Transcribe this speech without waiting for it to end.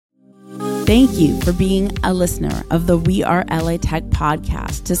Thank you for being a listener of the We Are LA Tech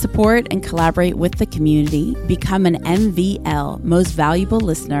podcast. To support and collaborate with the community, become an MVL Most Valuable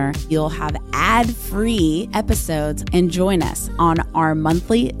Listener. You'll have ad-free episodes and join us on our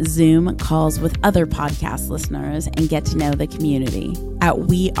monthly Zoom calls with other podcast listeners and get to know the community at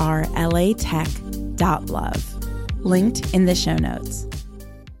WeAreLATech.love. Linked in the show notes.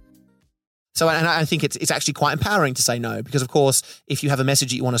 So, and I think it's actually quite empowering to say no, because of course, if you have a message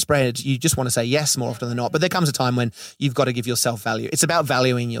that you want to spread, you just want to say yes more often than not. But there comes a time when you've got to give yourself value. It's about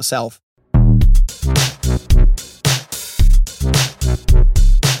valuing yourself.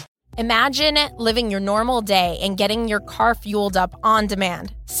 Imagine living your normal day and getting your car fueled up on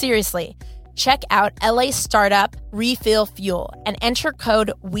demand. Seriously, check out LA Startup Refill Fuel and enter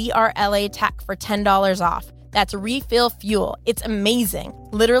code WeAreLATech for $10 off. That's Refill Fuel. It's amazing.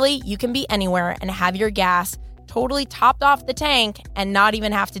 Literally, you can be anywhere and have your gas totally topped off the tank and not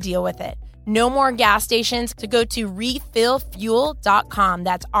even have to deal with it. No more gas stations. To go to refillfuel.com.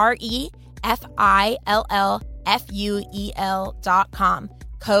 That's REFILLFUEL.com.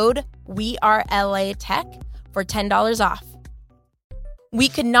 Code WeAreLATech for $10 off. We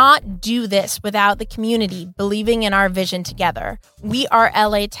could not do this without the community believing in our vision together. We Are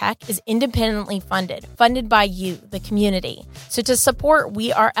LA Tech is independently funded by you, the community. So to support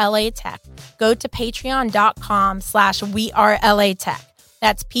We Are LA Tech, go to patreon.com/WeAreLATech.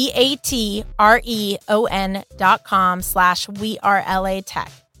 That's patreon.com/WeAreLATech.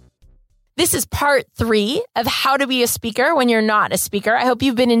 This is part 3 of how to be a speaker when you're not a speaker. I hope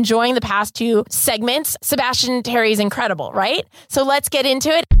you've been enjoying the past 2 segments. Sebastian Terry is incredible, right? So let's get into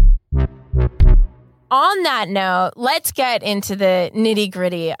it. On that note, let's get into the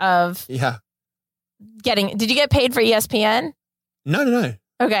nitty-gritty of did you get paid for ESPN? No.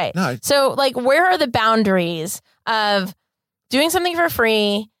 Okay. No. So where are the boundaries of doing something for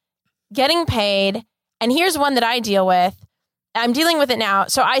free, getting paid? And here's one that I deal with. I'm dealing with it now.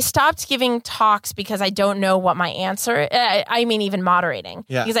 So I stopped giving talks because I don't know what my answer, even moderating,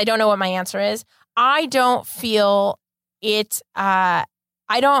 because I don't know what my answer is. I don't feel it. I'm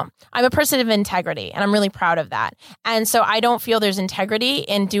a person of integrity and I'm really proud of that. And so I don't feel there's integrity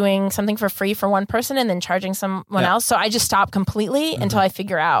in doing something for free for one person and then charging someone else. So I just stop completely until I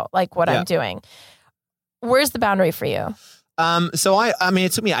figure out what I'm doing. Where's the boundary for you? So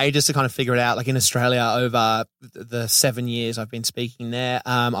it took me ages to kind of figure it out. Like in Australia, over the 7 years I've been speaking there,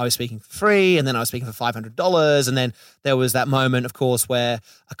 I was speaking for free, and then I was speaking for $500. And then there was that moment, of course, where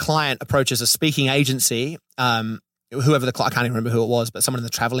a client approaches a speaking agency, whoever I can't even remember who it was, but someone in the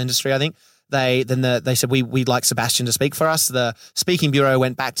travel industry, I think. They said, we'd like Sebastian to speak for us. The speaking bureau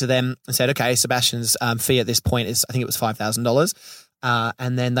went back to them and said, okay, Sebastian's fee at this point is, I think it was $5,000.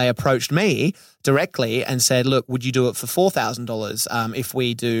 And then they approached me directly and said, look, would you do it for $4,000 if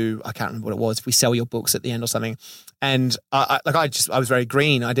we do, I can't remember what it was, if we sell your books at the end or something. And I was very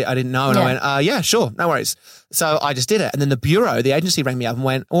green. I didn't know. And I went, yeah, sure, no worries. So I just did it. And then the agency rang me up and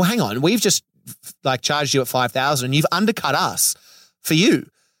went, oh, hang on, we've just charged you at $5,000 and you've undercut us for you.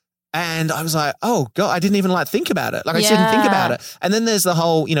 And I was like, oh God, I didn't even think about it. I just didn't think about it. And then there's the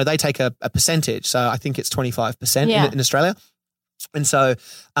whole, they take a percentage. So I think it's 25% in Australia. And so,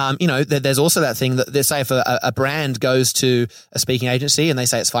 there's also that thing that they say if a brand goes to a speaking agency and they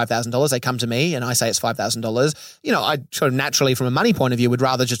say it's $5,000, they come to me and I say it's $5,000. I sort of naturally, from a money point of view, would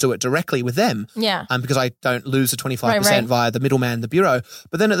rather just do it directly with them. Yeah. Because I don't lose the 25% via the middleman, the bureau.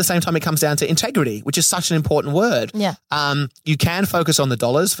 But then at the same time, it comes down to integrity, which is such an important word. Yeah. You can focus on the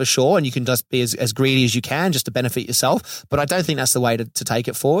dollars for sure, and you can just be as greedy as you can just to benefit yourself. But I don't think that's the way to take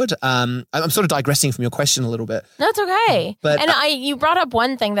it forward. I'm sort of digressing from your question a little bit. That's okay. But you brought up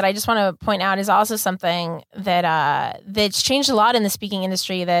one thing that I just want to point out is also something that that's changed a lot in the speaking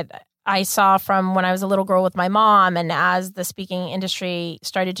industry that I saw from when I was a little girl with my mom, and as the speaking industry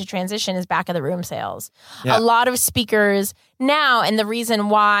started to transition, is back of the room sales. Yeah. A lot of speakers now, and the reason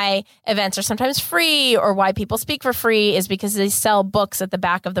why events are sometimes free or why people speak for free is because they sell books at the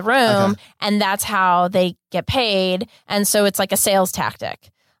back of the room, and that's how they get paid. And so it's like a sales tactic.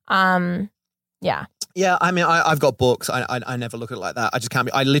 Yeah. Yeah, I've got books. I never look at it like that. I just can't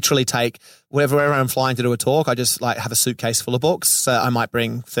I literally take wherever I'm flying to do a talk, I just have a suitcase full of books. So I might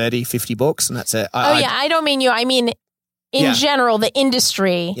bring 30, 50 books and that's it. I don't mean you. I mean, in general, the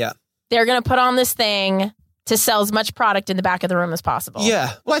industry, they're going to put on this thing to sell as much product in the back of the room as possible.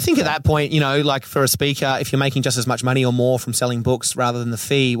 Yeah. Well, I think at that point, for a speaker, if you're making just as much money or more from selling books rather than the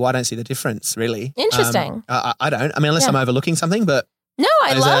fee, well, I don't see the difference, really. Interesting. I don't. Unless I'm overlooking something, but... No,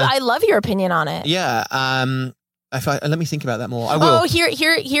 I love your opinion on it. Yeah. Let me think about that more. I will. Oh,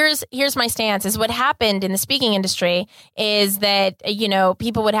 here's my stance. Is what happened in the speaking industry is that,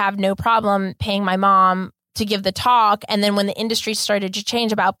 people would have no problem paying my mom to give the talk. And then when the industry started to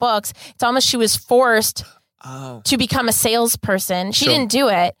change about books, it's almost she was forced to become a salesperson. She didn't do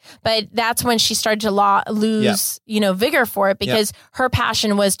it, but that's when she started to lose, vigor for it because her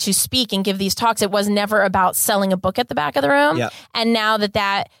passion was to speak and give these talks. It was never about selling a book at the back of the room. Yeah. And now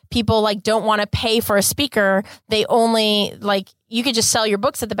that people don't want to pay for a speaker, they only you could just sell your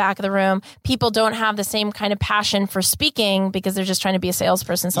books at the back of the room. People don't have the same kind of passion for speaking because they're just trying to be a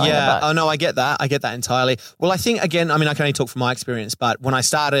salesperson selling a book. Oh, no, I get that. I get that entirely. Well, I think, again, I can only talk from my experience, but when I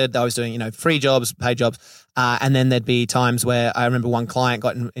started, I was doing, free jobs, paid jobs. And then there'd be times where I remember one client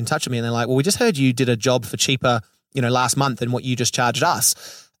got in touch with me and they're like, well, we just heard you did a job for cheaper, last month than what you just charged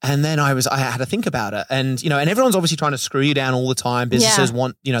us. And then I had to think about it. And, and everyone's obviously trying to screw you down all the time. Businesses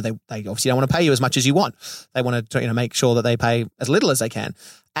want, they obviously don't want to pay you as much as you want. They want to, make sure that they pay as little as they can.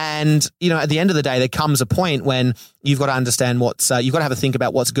 And, at the end of the day, there comes a point when you've got to understand you've got to have a think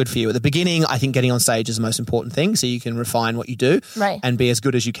about what's good for you. At the beginning, I think getting on stage is the most important thing so you can refine what you do and be as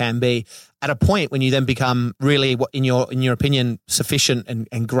good as you can be. At a point when you then become really, in your opinion, sufficient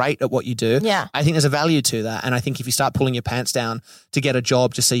and great at what you do, I think there's a value to that. And I think if you start pulling your pants down to get a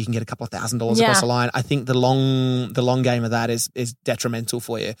job just so you can get a couple of $1,000s across the line, I think the long game of that is detrimental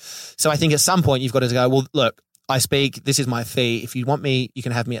for you. So I think at some point you've got to go, well, look, I speak, this is my fee. If you want me, you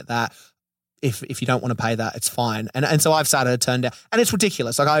can have me at that. If you don't want to pay that, it's fine. And so I've started to turn down, and it's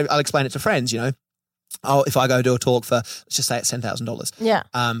ridiculous. I'll explain it to friends, if I go do a talk for, let's just say it's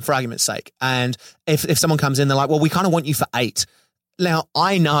 $10,000. For argument's sake. And if someone comes in, they're like, well, we kind of want you for $8,000. Now,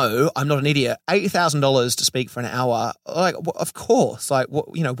 I know I'm not an idiot. $8,000 to speak for an hour, of course.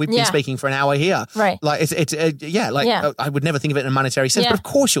 We've been speaking for an hour here. Right. I would never think of it in a monetary sense, but of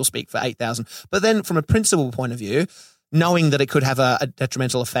course you'll speak for $8,000. But then from a principle point of view, knowing that it could have a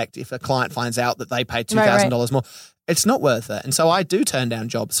detrimental effect if a client finds out that they paid $2,000 more, it's not worth it. And so I do turn down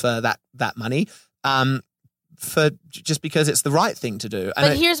jobs for that money. For just because it's the right thing to do.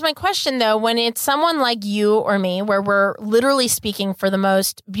 But here's my question, though. When it's someone like you or me, where we're literally speaking for the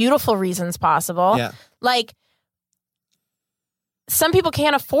most beautiful reasons possible, some people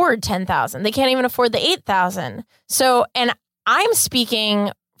can't afford $10,000. They can't even afford the $8,000. So, and I'm speaking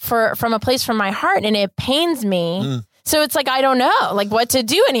from a place from my heart, and it pains me. So it's I don't know, what to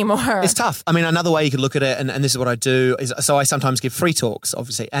do anymore. It's tough. Another way you could look at it, and this is what I do, is so I sometimes give free talks,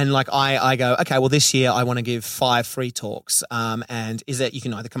 obviously. And I go, okay, well, this year I want to give 5 free talks. And is it, you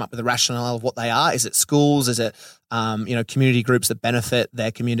can either come up with a rationale of what they are. Is it schools? Is it, community groups that benefit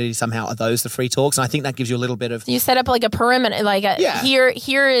their community somehow? Are those the free talks? And I think that gives you a little bit of... You set up a perimeter,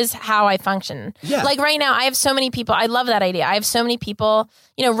 here is how I function. Yeah. Right now, I have so many people. I love that idea. I have so many people,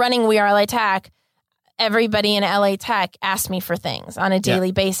 running WeAreLATech. Everybody in LA Tech asks me for things on a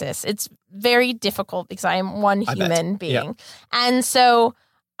daily basis. It's very difficult because I am one human being. Yeah. And so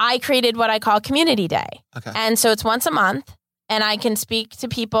I created what I call Community Day. Okay. And so it's once a month. And I can speak to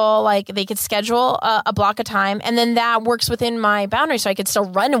people, they could schedule a block of time, and then that works within my boundaries. So I could still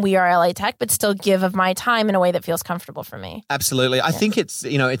run WeAreLATech, but still give of my time in a way that feels comfortable for me. Absolutely. I think it's,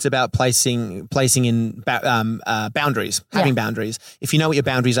 it's about placing in boundaries, having boundaries. If you know what your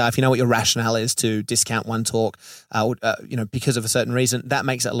boundaries are, if you know what your rationale is to discount one talk, because of a certain reason, that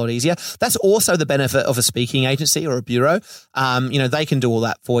makes it a lot easier. That's also the benefit of a speaking agency or a bureau. They can do all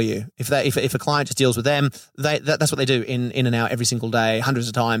that for you. If a client just deals with them, that's what they do in and out every single day, hundreds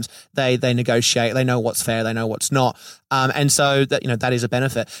of times. They negotiate. They know what's fair. They know what's not. And so that that is a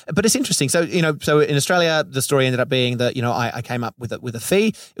benefit. But it's interesting. So so in Australia, the story ended up being that I came up with a fee.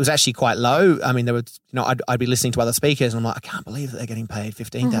 It was actually quite low. There was I'd be listening to other speakers, and I'm like, I can't believe that they're getting paid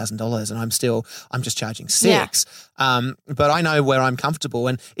 $15,000, and I'm just charging $6,000. But I know where I'm comfortable,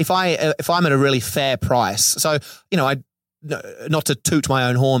 and if I'm at a really fair price, so not to toot my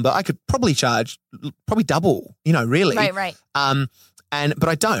own horn, but I could probably charge double, really. Right. But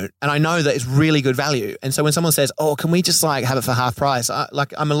I don't. And I know that it's really good value. And so when someone says, oh, can we just have it for half price?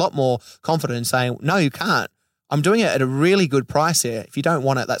 I'm a lot more confident in saying, no, you can't. I'm doing it at a really good price here. If you don't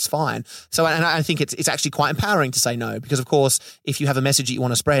want it, that's fine. So, and I think it's actually quite empowering to say no, because of course, if you have a message that you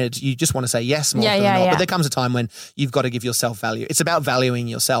want to spread, you just want to say yes more often than not. But there comes a time when you've got to give yourself value. It's about valuing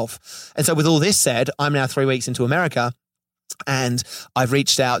yourself. And so with all this said, I'm now 3 weeks into America. And I've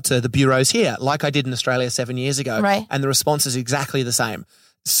reached out to the bureaus here, like I did in Australia 7 years ago. Right. And the response is exactly the same.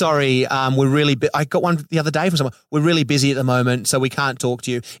 Sorry, we're really I got one the other day from someone. We're really busy at the moment, so we can't talk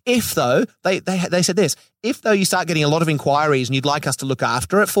to you. If though, they said this, if though you start getting a lot of inquiries and you'd like us to look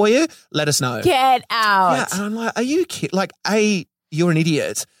after it for you, let us know. Get out. Yeah, and I'm like, are you kidding? You're an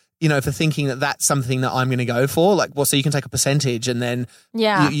idiot. for thinking that that's something that I'm going to go for. Like, well, so you can take a percentage and then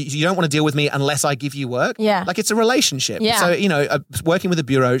you don't want to deal with me unless I give you work. Yeah. Like, it's a relationship. Yeah. So, working with a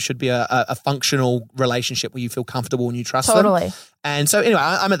bureau should be a functional relationship where you feel comfortable and you trust them. Totally. And so anyway,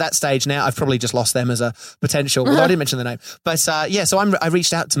 I'm at that stage now. I've probably just lost them as a potential, although I didn't mention the name. But so I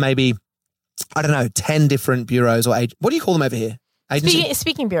reached out to maybe, I don't know, 10 different bureaus or what do you call them over here?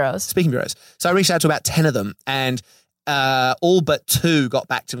 Speaking bureaus. Speaking bureaus. So I reached out to about 10 of them, and all but 2 got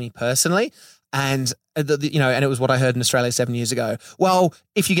back to me personally. And, and it was what I heard in Australia 7 years ago. Well,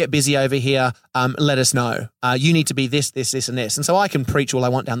 if you get busy over here, let us know. You need to be this, this, this, and this. And so I can preach all I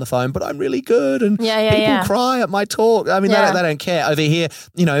want down the phone, but I'm really good. And people cry at my talk. I mean, they don't care over here,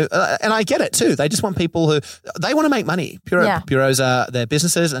 and I get it too. They just want people they want to make money. Bureaus are their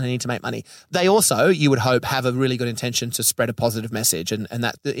businesses and they need to make money. They also, you would hope, have a really good intention to spread a positive message. And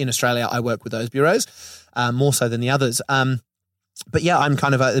that in Australia, I work with those bureaus more so than the others. But yeah, I'm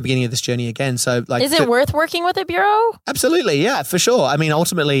kind of at the beginning of this journey again. So, like, is it worth working with a bureau? Absolutely, yeah, for sure. I mean,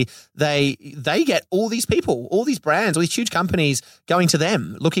 ultimately, they get all these people, all these brands, all these huge companies going to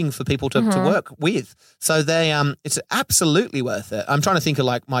them, looking for people to work with. So it's absolutely worth it. I'm trying to think of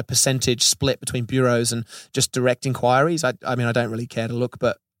like my percentage split between bureaus and just direct inquiries. I mean, I don't really care to look,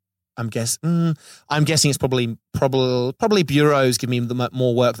 but I'm guessing it's probably bureaus give me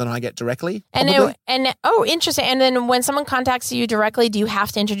more work than I get directly. Interesting. And then when someone contacts you directly, do you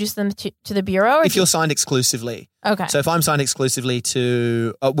have to introduce them to the bureau? If you're signed exclusively. Okay. So if I'm signed exclusively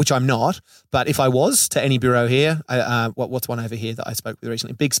to, which I'm not, but if I was to any bureau here, what's one over here that I spoke with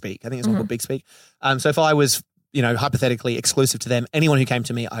recently? Big Speak. I think it's one called Big Speak. So if I was, hypothetically exclusive to them, anyone who came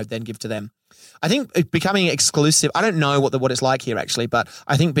to me, I would then give to them. I think becoming exclusive, I don't know what it's like here actually, but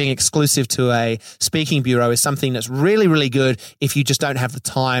I think being exclusive to a speaking bureau is something that's really, really good if you just don't have the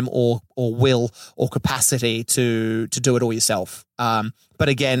time or will or capacity to do it all yourself. But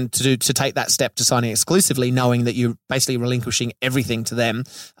again, to take that step to signing exclusively, knowing that you're basically relinquishing everything to them,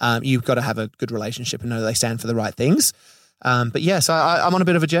 you've got to have a good relationship and know that they stand for the right things. But yeah, so I'm on a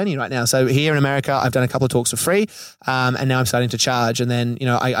bit of a journey right now. So here in America, I've done a couple of talks for free, and now I'm starting to charge. And then,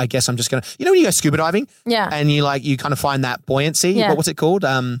 I guess I'm just going to, when you go scuba diving, and you kind of find that buoyancy. Yeah. What's it called?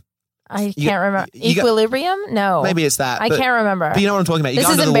 I can't remember. Equilibrium? No. Maybe it's that. I can't remember. But you know what I'm talking about. This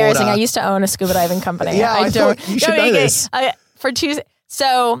is embarrassing. I used to own a scuba diving company. Yeah, I thought you should know this.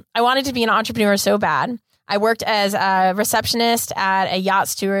 So I wanted to be an entrepreneur so bad. I worked as a receptionist at a yacht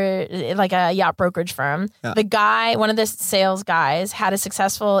steward, like a yacht brokerage firm. Yeah. The guy, one of the sales guys, had a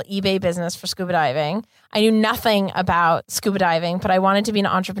successful eBay business for scuba diving. I knew nothing about scuba diving, but I wanted to be an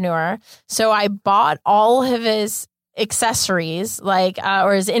entrepreneur. So I bought all of his accessories,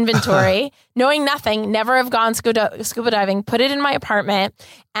 or his inventory, knowing nothing, never have gone scuba diving, put it in my apartment,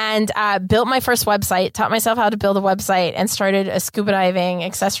 and built my first website, taught myself how to build a website, and started a scuba diving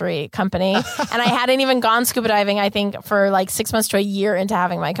accessory company. And I hadn't even gone scuba diving, I think, for like 6 months to a year into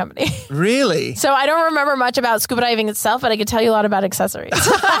having my company. Really? So I don't remember much about scuba diving itself, but I could tell you a lot about accessories.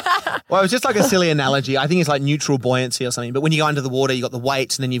 Well, it was just like a silly analogy. I think it's like neutral buoyancy or something. But when you go under the water, you got the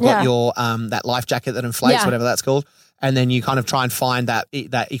weights, and then you've got your that life jacket that inflates, whatever that's called. And then you kind of try and find that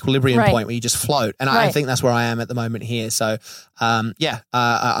equilibrium point where you just float. And I think that's where I am at the moment here. So, I'm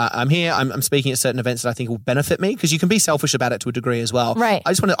here. I'm speaking at certain events that I think will benefit me, because you can be selfish about it to a degree as well. Right.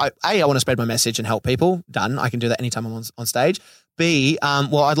 I just want to, I want to spread my message and help people. Done. I can do that anytime I'm on stage. B,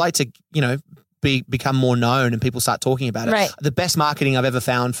 I'd like to, become more known and people start talking about it. Right. The best marketing I've ever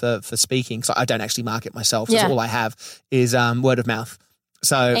found for speaking, so I don't actually market myself, because all I have is word of mouth.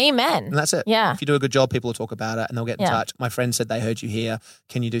 So amen. And that's it. Yeah. If you do a good job, people will talk about it and they'll get in touch. My friend said they heard you here.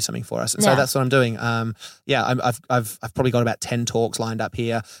 Can you do something for us? And so that's what I'm doing. I've probably got about 10 talks lined up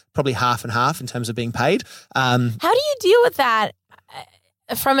here, probably half and half in terms of being paid. How do you deal with that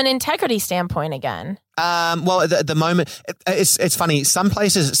from an integrity standpoint again? Well, at the moment, it's funny. Some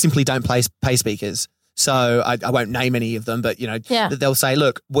places simply don't pay speakers. So I won't name any of them, but, they'll say,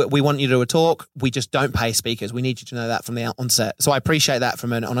 look, we want you to do a talk. We just don't pay speakers. We need you to know that from the onset. So I appreciate that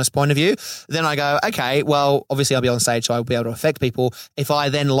from an honest point of view. Then I go, okay, well, obviously I'll be on stage, so I'll be able to affect people. If I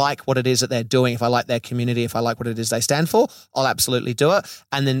then like what it is that they're doing, if I like their community, if I like what it is they stand for, I'll absolutely do it.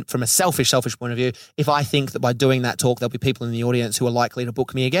 And then from a selfish point of view, if I think that by doing that talk, there'll be people in the audience who are likely to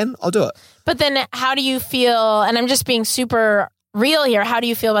book me again, I'll do it. But then how do you feel, and I'm just being super real here, how do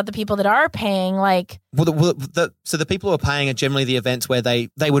you feel about the people that are paying? So the people who are paying are generally the events where they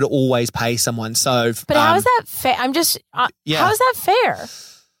would always pay someone. So, but how is that fair? How is that fair?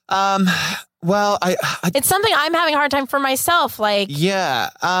 Well, it's something I'm having a hard time for myself. I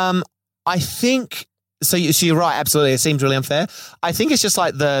think. So you're right. Absolutely, it seems really unfair. I think it's just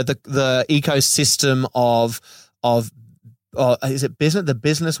like the ecosystem of is it the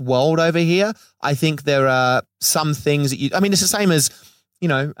business world over here? I think there are some things that it's the same as,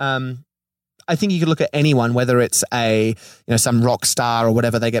 I think you could look at anyone, whether it's some rock star or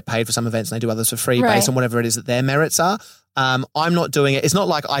whatever, they get paid for some events and they do others for free based on whatever it is that their merits are. I'm not doing it. It's not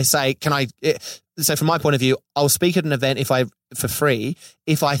like I say, so from my point of view, I'll speak at an event for free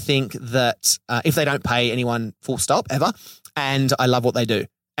if I think that if they don't pay anyone full stop ever, and I love what they do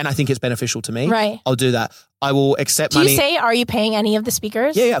and I think it's beneficial to me, I'll do that. I will accept money. Do you say, are you paying any of the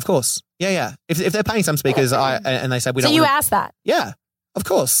speakers? Yeah, of course. Yeah. If they're paying some speakers, and they say we don't. So you ask that? Yeah, of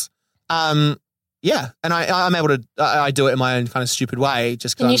course. Yeah, and I'm able to. I do it in my own kind of stupid way.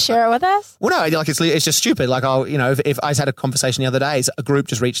 Just can you share it with us? Well, no, it's just stupid. Like if I had a conversation the other day, a group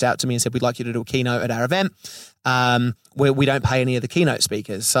just reached out to me and said we'd like you to do a keynote at our event. Where we don't pay any of the keynote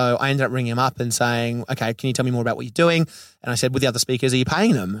speakers, so I ended up ringing them up and saying, okay, can you tell me more about what you're doing? And I said, with the other speakers, are you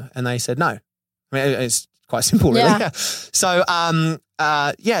paying them? And they said no. I mean, it's quite simple, really. Yeah. So,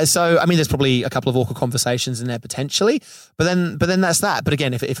 there's probably a couple of awkward conversations in there potentially, but then that's that. But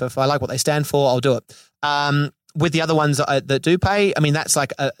again, if I like what they stand for, I'll do it. With the other ones that do pay, I mean,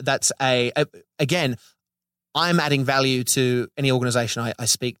 again, I'm adding value to any organization I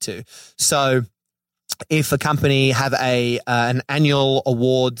speak to. So if a company have an annual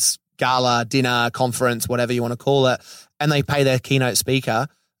awards gala, dinner, conference, whatever you want to call it, and they pay their keynote speaker,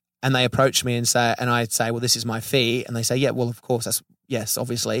 and they approach me and I say, well, this is my fee. And they say, yeah, well, of course, yes,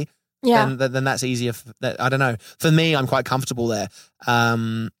 obviously. Yeah. Then that's easier. I don't know. For me, I'm quite comfortable there.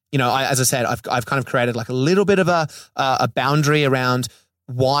 As I said, I've kind of created like a little bit of a boundary around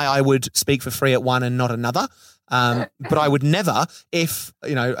why I would speak for free at one and not another. But I would never, if,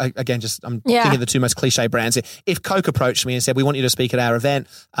 again, I'm thinking of the two most cliche brands. If Coke approached me and said, we want you to speak at our event,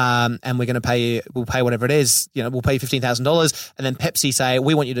 and we're going to pay you, we'll pay whatever it is, we'll pay you $15,000. And then Pepsi say,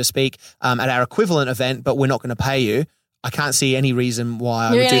 we want you to speak at our equivalent event, but we're not going to pay you. I can't see any reason why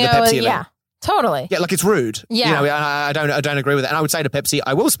I would do the Pepsi event. Yeah, totally. Yeah, like it's rude. Yeah. I don't agree with it. And I would say to Pepsi,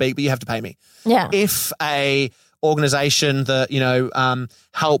 I will speak, but you have to pay me. Yeah. If a organization that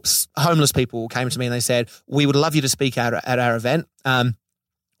helps homeless people came to me and they said, we would love you to speak at our event,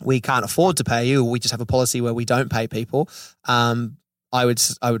 we can't afford to pay you, or we just have a policy where we don't pay people, I would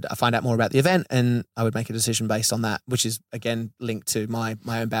find out more about the event and I would make a decision based on that, which is again linked to my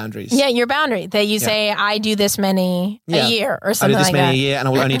own boundaries. Yeah, your boundary that you say, I do this many a year or something like that. I do this many a year and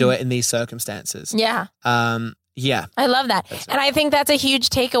I will only do it in these circumstances. Yeah. Yeah. I love that. And I think that's a huge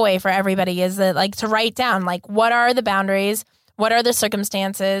takeaway for everybody is that to write down, what are the boundaries? What are the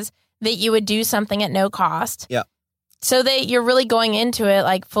circumstances that you would do something at no cost? Yeah. So that you're really going into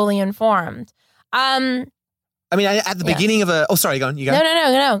it fully informed. I mean, at the beginning of sorry, go on. You go.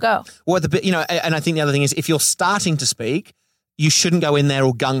 No, go. Well, and I think the other thing is if you're starting to speak, you shouldn't go in there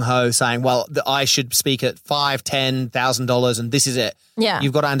all gung-ho saying, well, I should speak at $5,000, $10,000 and this is it. Yeah.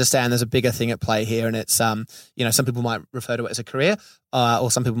 You've got to understand there's a bigger thing at play here, and it's, some people might refer to it as a career, or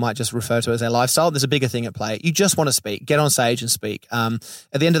some people might just refer to it as their lifestyle. There's a bigger thing at play. You just want to speak. Get on stage and speak. At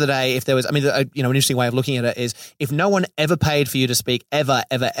the end of the day, if there was, an interesting way of looking at it is if no one ever paid for you to speak ever,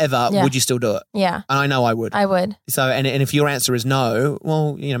 would you still do it? Yeah. And I know I would. I would. So, and if your answer is no,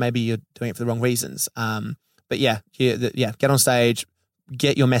 well, maybe you're doing it for the wrong reasons. But get on stage,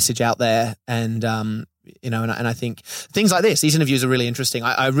 get your message out there, and and I think things like these interviews are really interesting.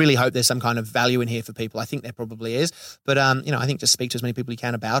 I really hope there's some kind of value in here for people. I think there probably is, but I think just speak to as many people you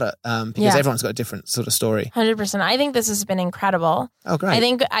can about it, because everyone's got a different sort of story. 100%. I think this has been incredible. Oh, great. I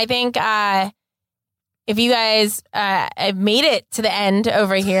think if you guys made it to the end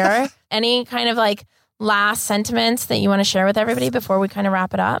over here, any kind of last sentiments that you want to share with everybody before we kind of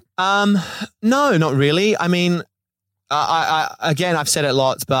wrap it up? No, not really. I mean, again, I've said it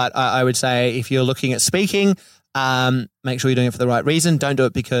lots, but I would say if you're looking at speaking, make sure you're doing it for the right reason. Don't do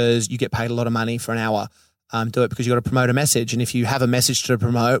it because you get paid a lot of money for an hour. Do it because you got to promote a message. And if you have a message to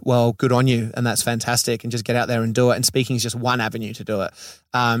promote, well, good on you. And that's fantastic. And just get out there and do it. And speaking is just one avenue to do it.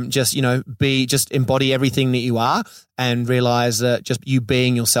 Just embody everything that you are and realize that just you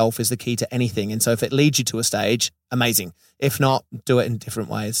being yourself is the key to anything. And so if it leads you to a stage, amazing. If not, do it in different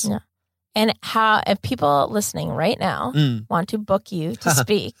ways. Yeah. And if people listening right now want to book you to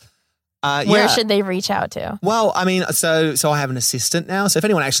speak, where should they reach out to? Well, I mean, so I have an assistant now. So if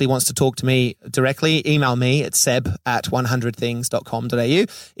anyone actually wants to talk to me directly, email me at seb@100things.com.au.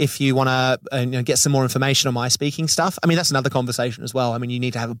 If you want to get some more information on my speaking stuff, I mean, that's another conversation as well. I mean, you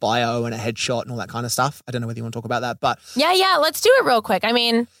need to have a bio and a headshot and all that kind of stuff. I don't know whether you want to talk about that, but yeah, let's do it real quick. I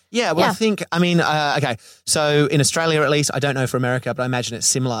mean, I think, okay. So in Australia, at least, I don't know for America, but I imagine it's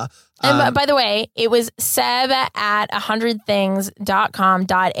similar. And by the way, it was Seb at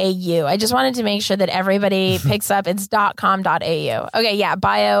 100things.com.au. I just wanted to make sure that everybody picks up it's .com.au. Okay, yeah,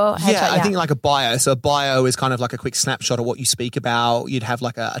 bio. Yeah, I think like a bio. So a bio is kind of like a quick snapshot of what you speak about. You'd have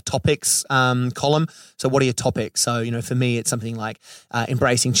like a topics column. So what are your topics? So, for me, it's something like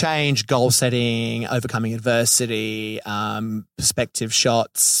embracing change, goal setting, overcoming adversity, perspective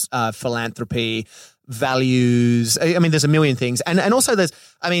shots, philanthropy, values. I mean, there's a million things. And also there's,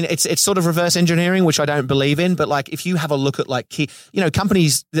 it's sort of reverse engineering, which I don't believe in, but like if you have a look at like key,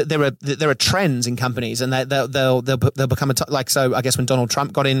 companies, there are trends in companies and they'll become so I guess when Donald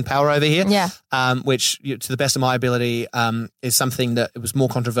Trump got in power over here, which to the best of my ability is something that it was more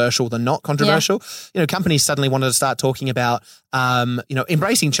controversial than not controversial. Companies suddenly wanted to start talking about,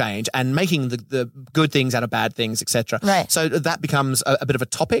 embracing change and making the good things out of bad things, etc. Right. So that becomes a bit of a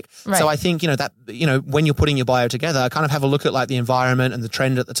topic. Right. So I think, when you're putting your bio together, kind of have a look at like the environment and the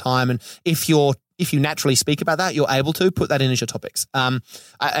trend at the time. And if you naturally speak about that, you're able to put that in as your topics. A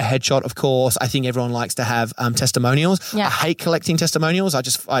headshot, of course. I think everyone likes to have testimonials. Yeah. I hate collecting testimonials. I'm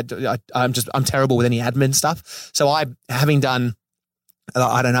terrible with any admin stuff. So having done,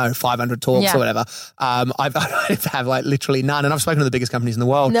 I don't know, 500 talks or whatever. I have like literally none, and I've spoken to the biggest companies in the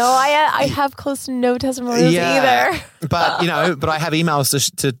world. No, I have close to no testimonials either. But but I have emails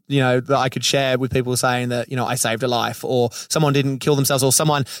to that I could share with people saying that I saved a life, or someone didn't kill themselves, or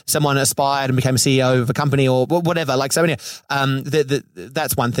someone aspired and became a CEO of a company, or whatever. Like so,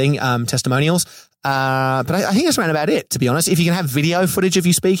 that's one thing. Testimonials. But I think that's around about it, to be honest. If you can have video footage of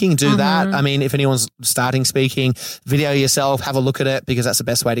you speaking, do that. I mean, if anyone's starting speaking, video yourself, have a look at it, because that's the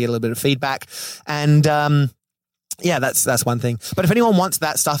best way to get a little bit of feedback. And that's one thing. But if anyone wants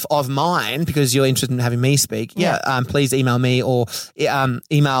that stuff of mine, because you're interested in having me speak, please email me or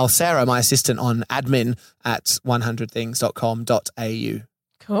email Sarah, my assistant, on admin@100things.com.au.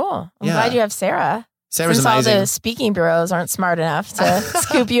 Cool. I'm glad you have Sarah. Sarah's Since amazing. all the speaking bureaus aren't smart enough to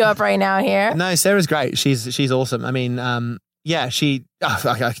scoop you up right now here. No, Sarah's great. She's awesome. I mean, I can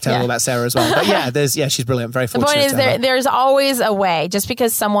tell all about Sarah as well. But she's brilliant. Very fortunate. The point is there's always a way. Just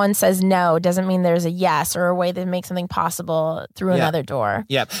because someone says no doesn't mean there's a yes or a way to make something possible through another door.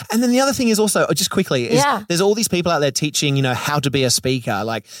 Yeah. And then the other thing is also, just quickly, there's all these people out there teaching, how to be a speaker,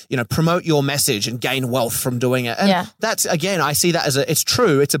 like, promote your message and gain wealth from doing it. And that's, again, I see that as it's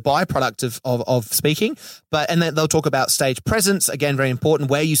true. It's a byproduct of speaking. And then they'll talk about stage presence, again, very important,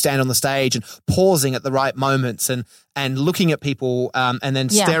 where you stand on the stage and pausing at the right moments and looking at people and then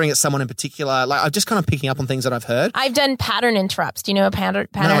staring at someone in particular. Like, I'm just kind of picking up on things that I've heard. I've done pattern interrupts. Do you know a pattern?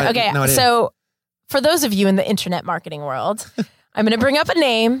 No, so for those of you in the internet marketing world, I'm going to bring up a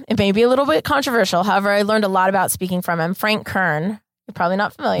name. It may be a little bit controversial. However, I learned a lot about speaking from him. Frank Kern. You're probably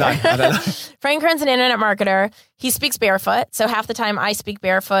not familiar. No, I don't know. Frank Kern's an internet marketer. He speaks barefoot. So half the time I speak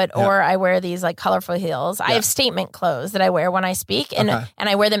barefoot or I wear these like colorful heels. I have statement clothes that I wear when I speak and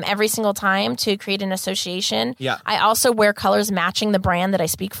I wear them every single time to create an association. Yeah. I also wear colors matching the brand that I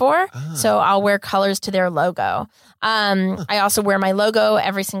speak for. So I'll wear colors to their logo. I also wear my logo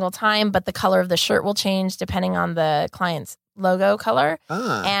every single time, but the color of the shirt will change depending on the client's logo color.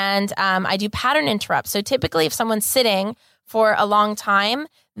 And I do pattern interrupts. So typically if someone's sitting for a long time,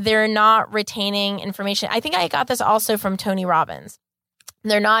 they're not retaining information. I think I got this also from Tony Robbins.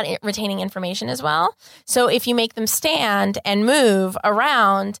 They're not retaining information as well. So if you make them stand and move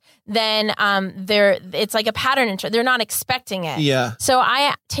around, then it's like a pattern. They're not expecting it. Yeah. So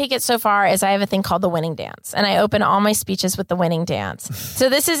I take it so far as I have a thing called the winning dance, and I open all my speeches with the winning dance. So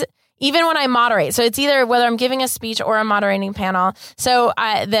this is even when I moderate. So it's either whether I'm giving a speech or a moderating panel. So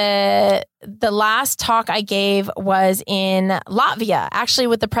the last talk I gave was in Latvia, actually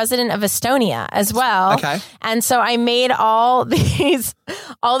with the president of Estonia as well. Okay. And so I made all these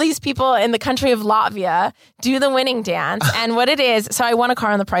people in the country of Latvia do the winning dance. And what it is, so I won a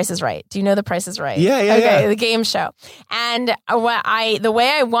car on The Price is Right. Do you know The Price is Right? Yeah. The game show. And the way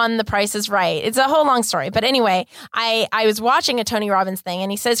I won The Price is Right, it's a whole long story. But anyway, I was watching a Tony Robbins thing,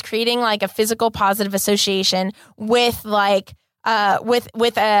 and he says creating like a physical positive association with like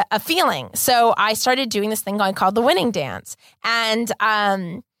with a feeling. So I started doing this thing called the winning dance. And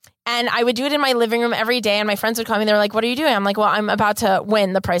I would do it in my living room every day. And my friends would call me. They were like, what are you doing? I'm like, well, I'm about to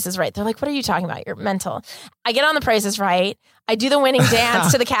win The Price is Right. They're like, what are you talking about? You're mental. I get on The Price is Right. I do the winning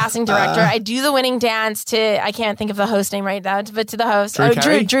dance to the casting director. I do the winning dance to, I can't think of the host name right now, but to the host.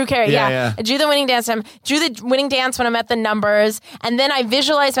 Drew Carey. Yeah. I do the winning dance. Drew the winning dance when I'm at the numbers. And then I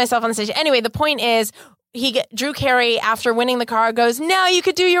visualize myself on the stage. Anyway, the point is, Drew Carey, after winning the car, goes, "Now you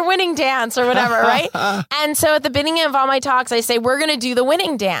could do your winning dance," or whatever, right? And so at the beginning of all my talks, I say, we're going to do the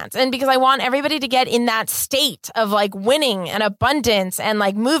winning dance. And because I want everybody to get in that state of like winning and abundance and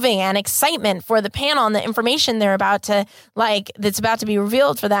like moving and excitement for the panel and the information they're about to that's about to be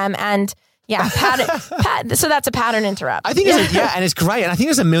revealed for them. And yeah, so that's a pattern interrupt. I think and it's great. And I think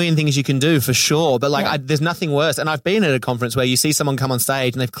there's a million things you can do for sure. But there's nothing worse. And I've been at a conference where you see someone come on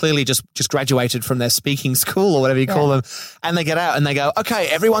stage and they've clearly just graduated from their speaking school or whatever you call them. And they get out and they go, "Okay,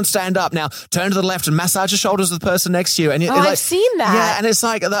 everyone stand up now. Turn to the left and massage the shoulders of the person next to you." And I've seen that. Yeah, and it's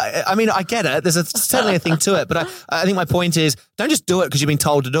like, I mean, I get it. There's certainly a thing to it. But I think my point is, don't just do it because you've been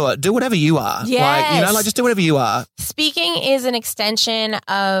told to do it. Do whatever you are. Yes. Just do whatever you are. Speaking is an extension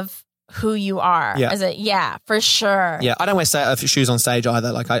of who you are. Yeah, for sure. Yeah, I don't wear shoes on stage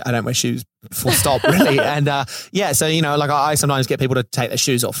either. Like I don't wear shoes full stop really. And so I sometimes get people to take their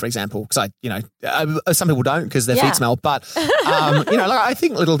shoes off, for example, because some people don't because their feet smell. But I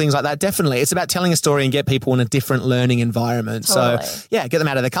think little things like that, definitely. It's about telling a story and get people in a different learning environment. Totally. So get them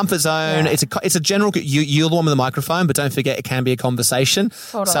out of their comfort zone. Yeah. It's a general. You're the one with the microphone, but don't forget it can be a conversation.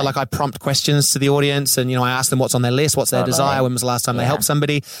 Totally. So I prompt questions to the audience, and I ask them what's on their list, what's their desire, when was the last time they helped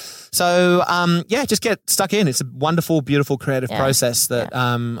somebody. So, just get stuck in. It's a wonderful, beautiful, creative process that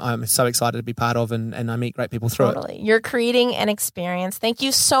I'm so excited to be part of, and I meet great people through it. You're creating an experience. Thank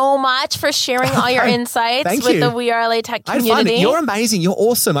you so much for sharing all your insights with the WeAreLATech community. You're amazing. You're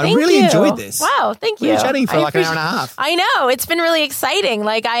awesome. I really enjoyed this. Wow, thank you. We were chatting for an hour and a half. I know. It's been really exciting.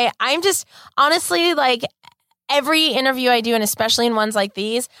 I'm just, honestly, every interview I do, and especially in ones like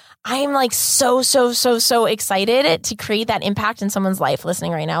these, I'm so excited to create that impact in someone's life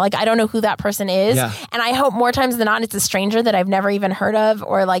listening right now. I don't know who that person is. Yeah. And I hope more times than not, it's a stranger that I've never even heard of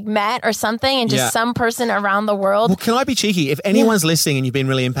or met or something, and just some person around the world. Well, can I be cheeky? If anyone's listening and you've been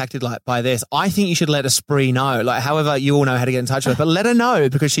really impacted by this, I think you should let Esprit know. However, you all know how to get in touch with her, but let her know,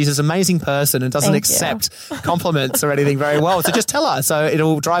 because she's this amazing person and doesn't accept compliments or anything very well. So just tell her, so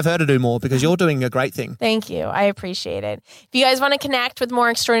it'll drive her to do more, because you're doing a great thing. Thank you. I appreciate it. If you guys want to connect with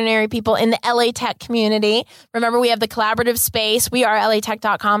more extraordinary people in the LA Tech community, remember we have the collaborative space,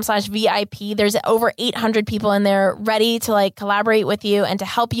 wearelatech.com/VIP. There's over 800 people in there ready to collaborate with you and to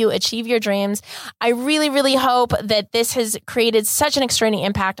help you achieve your dreams. I really, really hope that this has created such an extraordinary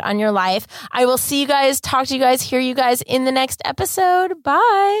impact on your life. I will see you guys, talk to you guys, hear you guys in the next episode.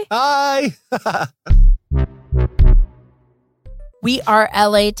 Bye. Bye.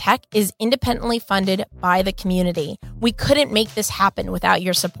 WeAreLATech is independently funded by the community. We couldn't make this happen without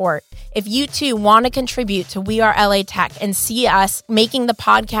your support. If you too want to contribute to WeAreLATech and see us making the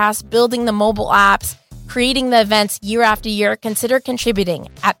podcast, building the mobile apps, creating the events year after year, consider contributing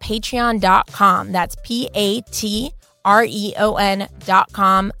at patreon.com. That's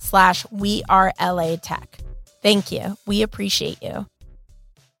patreon.com/WeAreLATech. Thank you. We appreciate you.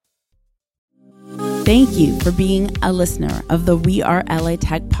 Thank you for being a listener of the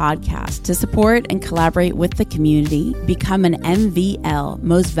WeAreLATech podcast. To support and collaborate with the community, become an MVL,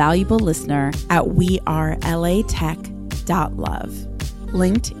 most valuable listener, at WeAreLATech.love.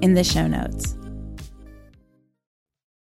 Linked in the show notes.